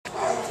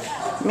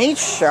Meet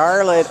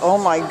Charlotte. Oh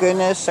my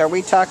goodness, are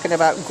we talking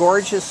about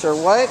gorgeous or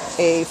what?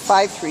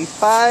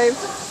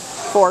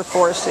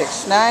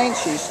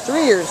 A5354469. She's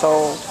 3 years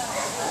old.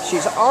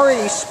 She's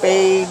already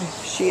spayed.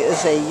 She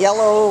is a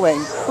yellow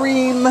and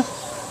cream,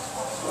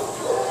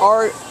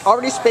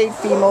 already spayed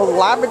female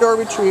Labrador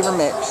Retriever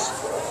mix.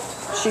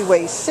 She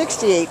weighs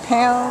 68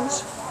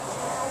 pounds.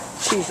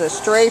 She's a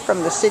stray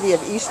from the city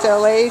of East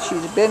LA.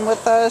 She's been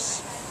with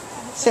us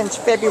since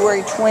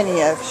February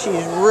 20th.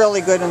 She's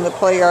really good in the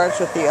play yards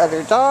with the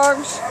other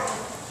dogs.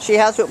 She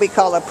has what we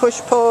call a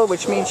push-pull,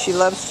 which means she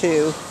loves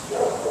to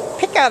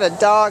pick out a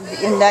dog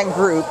in that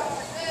group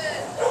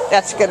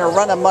that's going to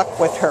run amok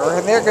with her,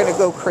 and they're going to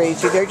go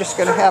crazy. They're just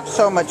going to have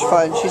so much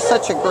fun. She's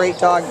such a great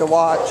dog to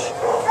watch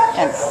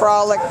and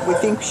frolic. We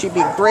think she'd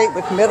be great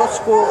with middle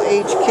school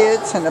age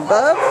kids and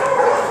above,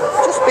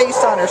 just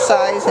based on her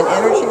size and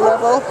energy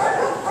level.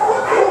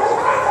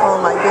 Oh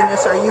my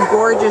goodness, are you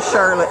gorgeous,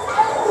 Charlotte?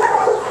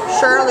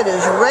 Charlotte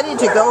is ready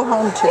to go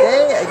home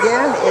today.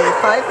 Again,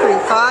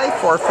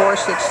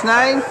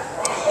 A5354469.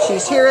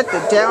 She's here at the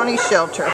Downey shelter.